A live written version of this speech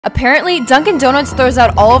Apparently, Dunkin' Donuts throws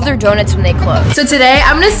out all of their donuts when they close. So today,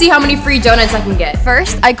 I'm gonna see how many free donuts I can get.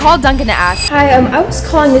 First, I called Dunkin' to ask, Hi, I was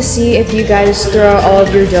calling to see if you guys throw out all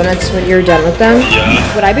of your donuts when you're done with them.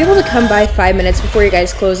 Yeah. Would I be able to come by 5 minutes before you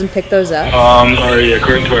guys close and pick those up? Sorry,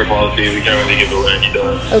 according to our policy, we can't really give away any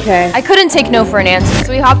donuts. Okay. I couldn't take no for an answer,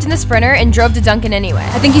 so we hopped in the Sprinter and drove to Dunkin' anyway.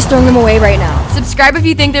 I think he's throwing them away right now. Subscribe if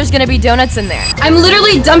you think there's gonna be donuts in there. I'm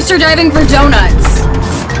literally dumpster diving for donuts.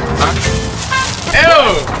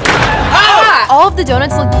 Ew! All of the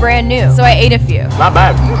donuts looked brand new, so I ate a few. Not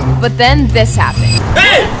bad. But then this happened.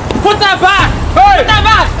 Hey! Put that back! Hey! Put that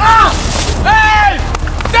back! Ah! Hey!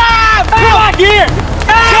 Stop! Come back here!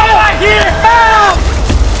 Come back here!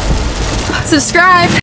 Subscribe!